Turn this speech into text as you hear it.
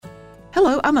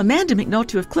Hello, I'm Amanda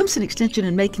McNulty of Clemson Extension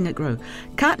and Making It Grow.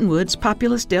 Cottonwoods,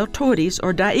 Populus, deltoides,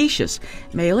 or dioecious.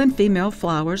 Male and female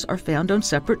flowers are found on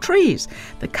separate trees.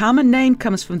 The common name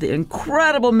comes from the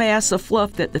incredible mass of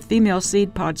fluff that the female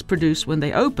seed pods produce when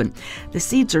they open. The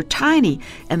seeds are tiny,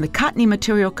 and the cottony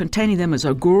material containing them is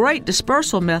a great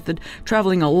dispersal method,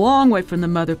 traveling a long way from the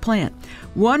mother plant.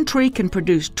 One tree can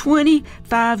produce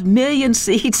 25 million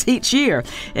seeds each year.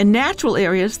 In natural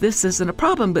areas, this isn't a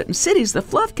problem, but in cities, the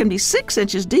fluff can be 6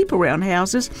 inches deep around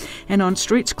houses and on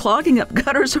streets clogging up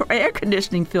gutters or air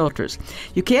conditioning filters.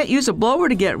 You can't use a blower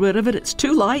to get rid of it. It's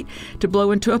too light to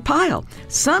blow into a pile.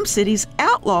 Some cities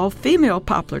outlaw female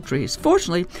poplar trees.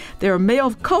 Fortunately, there are male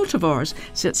cultivars,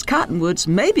 since cottonwoods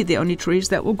may be the only trees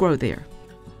that will grow there.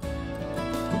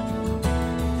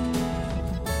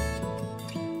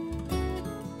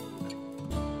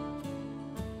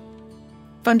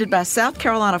 Funded by South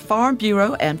Carolina Farm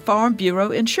Bureau and Farm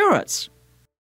Bureau Insurance.